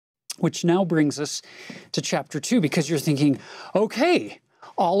Which now brings us to chapter 2, because you're thinking, okay,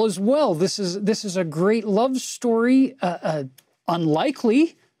 all is well. This is a great love story,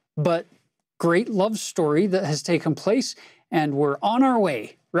 unlikely, but great love story that has taken place, and we're on our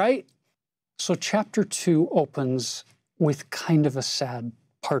way, right? So chapter 2 opens with kind of a sad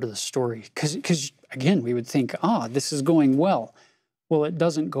part of the story, because again, we would think, this is going well. Well, it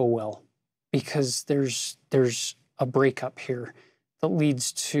doesn't go well, because there's a breakup here that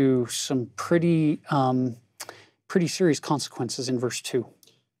leads to some pretty serious consequences in verse 2.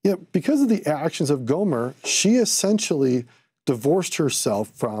 Yeah, because of the actions of Gomer, she essentially divorced herself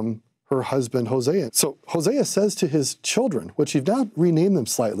from her husband Hosea. So Hosea says to his children, which he's now renamed them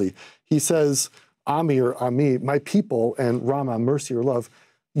slightly, he says, Ami or Ami, my people, and Rama, mercy or love,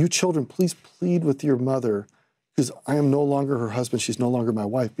 you children, please plead with your mother, because I am no longer her husband, she's no longer my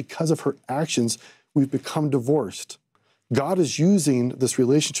wife. Because of her actions, we've become divorced. God is using this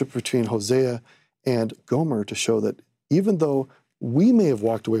relationship between Hosea and Gomer to show that even though we may have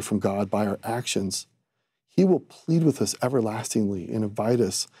walked away from God by our actions, he will plead with us everlastingly and invite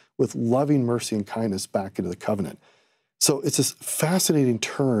us with loving mercy and kindness back into the covenant. So it's this fascinating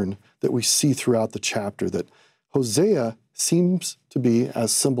turn that we see throughout the chapter, that Hosea seems to be,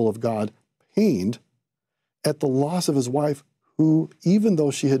 as symbol of God, pained at the loss of his wife, who, even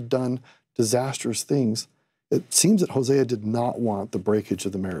though she had done disastrous things, it seems that Hosea did not want the breakage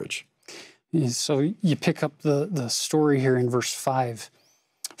of the marriage. So you pick up the story here in verse 5.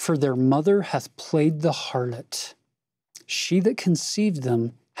 For their mother hath played the harlot. She that conceived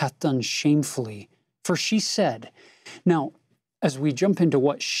them hath done shamefully. For she said. Now, as we jump into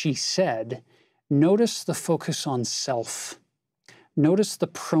what she said, notice the focus on self. Notice the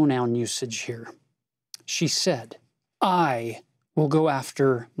pronoun usage here. She said, I will go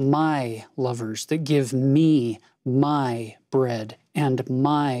after my lovers that give me my bread and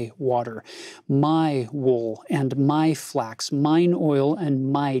my water, my wool and my flax, mine oil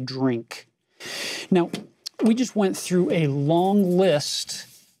and my drink. Now, we just went through a long list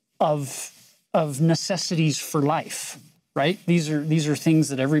of necessities for life, right? These are things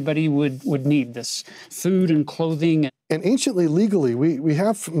that everybody would need, this food and clothing. And anciently, legally, we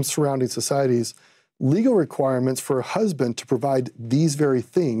have from surrounding societies legal requirements for a husband to provide these very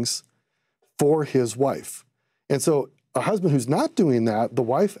things for his wife. And so a husband who's not doing that, the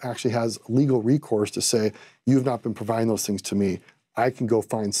wife actually has legal recourse to say, you've not been providing those things to me. I can go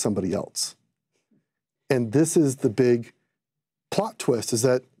find somebody else. And this is the big plot twist, is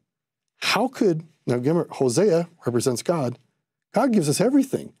that how could, now remember, Hosea represents God. God gives us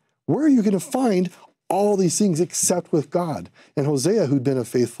everything. Where are you going to find all these things except with God? And Hosea, who'd been a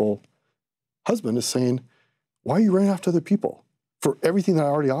faithful husband, is saying, why are you running after other people for everything that I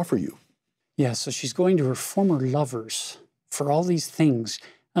already offer you? Yeah, so she's going to her former lovers for all these things.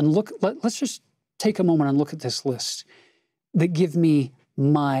 And look, let's just take a moment and look at this list. That give me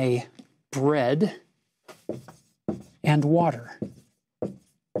my bread and water.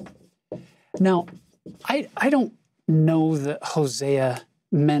 Now, I don't know that Hosea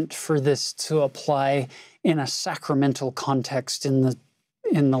meant for this to apply in a sacramental context in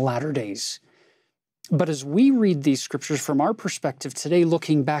the latter days. But as we read these scriptures from our perspective today,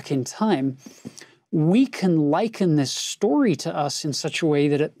 looking back in time, we can liken this story to us in such a way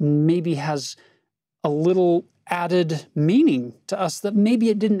that it maybe has a little added meaning to us that maybe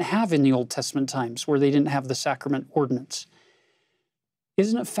it didn't have in the Old Testament times, where they didn't have the sacrament ordinance.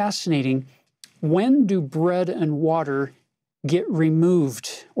 Isn't it fascinating? When do bread and water get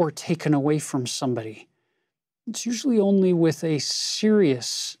removed or taken away from somebody? It's usually only with a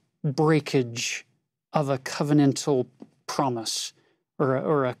serious breakage of a covenantal promise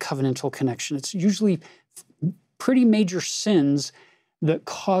or a covenantal connection. It's usually pretty major sins that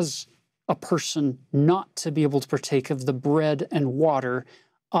cause a person not to be able to partake of the bread and water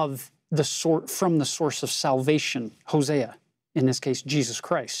of from the source of salvation, Hosea, in this case, Jesus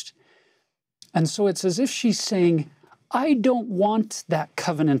Christ. And so it's as if she's saying, I don't want that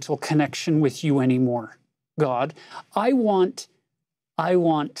covenantal connection with you anymore, God. I want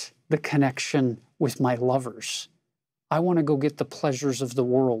the connection with my lovers. I want to go get the pleasures of the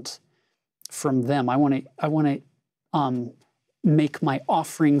world from them. I want to make my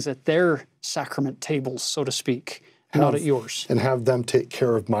offerings at their sacrament tables, so to speak, not at yours. And have them take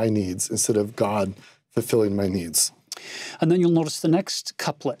care of my needs instead of God fulfilling my needs. And then you'll notice the next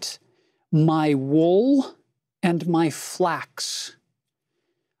couplet, my wool and my flax.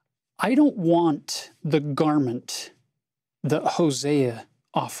 I don't want the garment that Hosea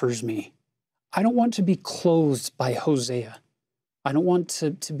offers me. I don't want to be clothed by Hosea. I don't want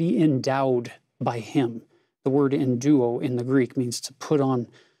to be endowed by him. The word enduo in the Greek means to put on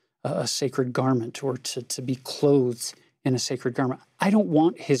a sacred garment, or to be clothed in a sacred garment. I don't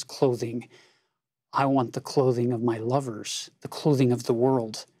want his clothing. I want the clothing of my lovers, the clothing of the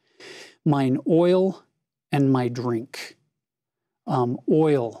world. Mine oil and my drink.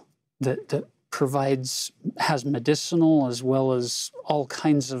 Oil that has medicinal as well as all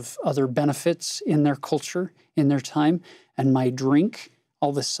kinds of other benefits in their culture, in their time. And my drink,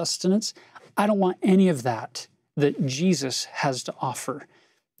 all the sustenance. I don't want any of that Jesus has to offer.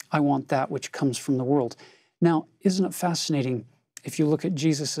 I want that which comes from the world. Now, isn't it fascinating if you look at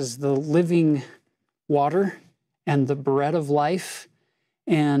Jesus as the living water and the bread of life,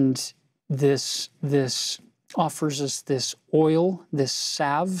 and this offers us this oil, this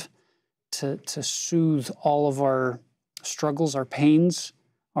salve to soothe all of our struggles, our pains,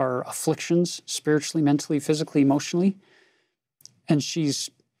 our afflictions, spiritually, mentally, physically, emotionally. And she's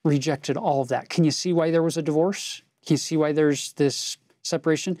rejected all of that. Can you see why there was a divorce? Can you see why there's this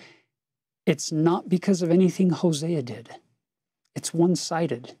separation? It's not because of anything Hosea did. It's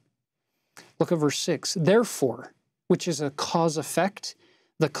one-sided. Look at verse 6. Therefore, which is a cause-effect.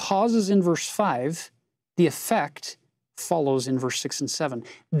 The cause is in verse 5. The effect follows in verse 6 and 7.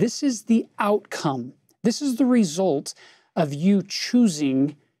 This is the outcome. This is the result of you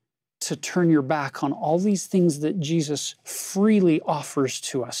choosing to turn your back on all these things that Jesus freely offers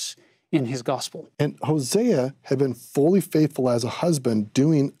to us in his gospel. And Hosea had been fully faithful as a husband,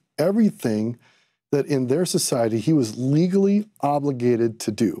 doing everything that in their society he was legally obligated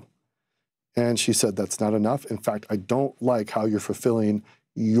to do. And she said, that's not enough. In fact, I don't like how you're fulfilling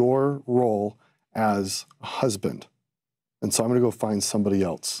your role as a husband. And so I'm going to go find somebody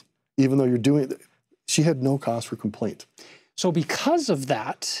else. Even though you're doing it, she had no cause for complaint. So because of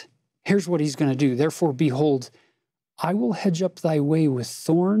that, here's what he's going to do. Therefore, behold, I will hedge up thy way with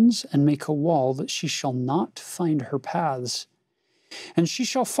thorns and make a wall that she shall not find her paths. And she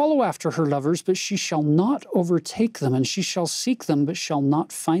shall follow after her lovers, but she shall not overtake them. And she shall seek them, but shall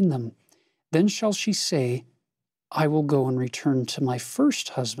not find them. Then shall she say, I will go and return to my first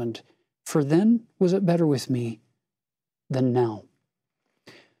husband, for then was it better with me than now.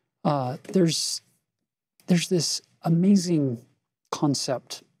 There's this amazing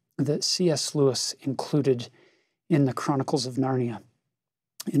concept that C.S. Lewis included in the Chronicles of Narnia.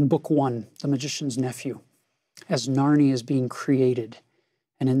 In Book 1, The Magician's Nephew, as Narnia is being created.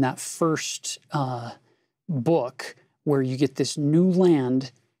 And in that first book, where you get this new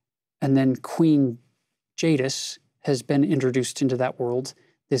land, and then Queen Jadis has been introduced into that world,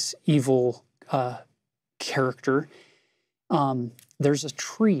 this evil character. There's a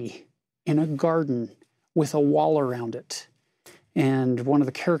tree in a garden with a wall around it. And one of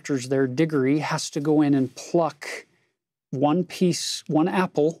the characters there, Diggory, has to go in and pluck one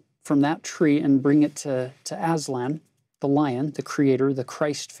apple from that tree and bring it to Aslan, the lion, the creator, the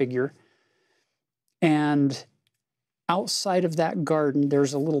Christ figure. And outside of that garden,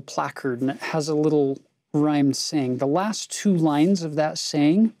 there's a little placard, and it has a little rhymed saying. The last two lines of that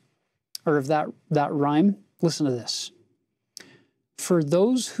saying, or of that rhyme, listen to this. For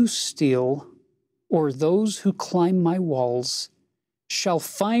those who steal, or those who climb my walls, shall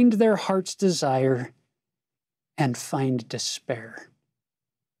find their heart's desire and find despair.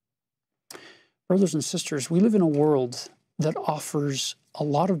 Brothers and sisters, we live in a world that offers a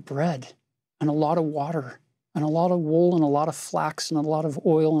lot of bread and a lot of water and a lot of wool and a lot of flax and a lot of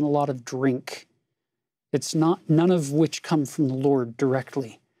oil and a lot of drink. It's none of which come from the Lord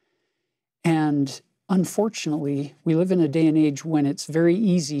directly. And unfortunately, we live in a day and age when it's very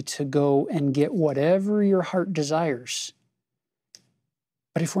easy to go and get whatever your heart desires.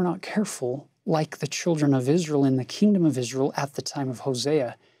 But if we're not careful, like the children of Israel in the kingdom of Israel at the time of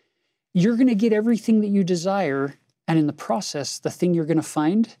Hosea, you're going to get everything that you desire, and in the process, the thing you're going to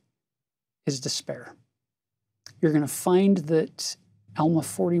find is despair. You're going to find that Alma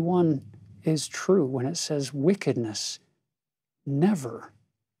 41 is true when it says wickedness never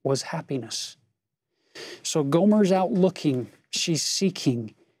was happiness. So Gomer's out looking, she's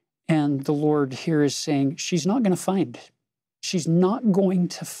seeking, and the Lord here is saying she's not going to find. She's not going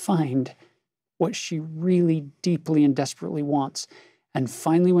to find what she really deeply and desperately wants. And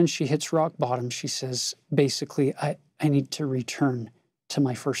finally, when she hits rock bottom, she says, basically, I need to return to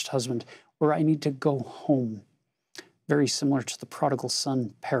my first husband, or I need to go home. Very similar to the prodigal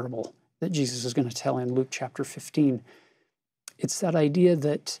son parable that Jesus is going to tell in Luke chapter 15. It's that idea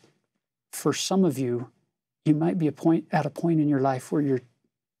that for some of you, you might be at a point in your life where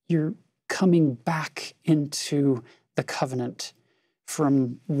you're coming back into the covenant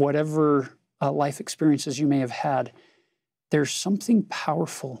from whatever life experiences you may have had. There's something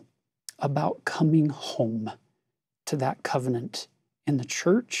powerful about coming home to that covenant in the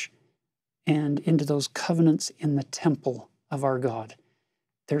church and into those covenants in the temple of our God.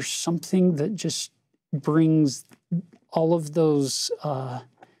 There's something that just brings all of those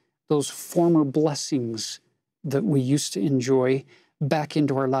former blessings that we used to enjoy back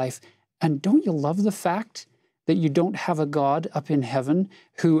into our life. And don't you love the fact that you don't have a God up in heaven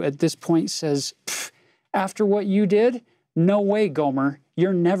who at this point says, after what you did, no way, Gomer,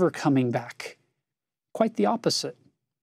 you're never coming back. Quite the opposite.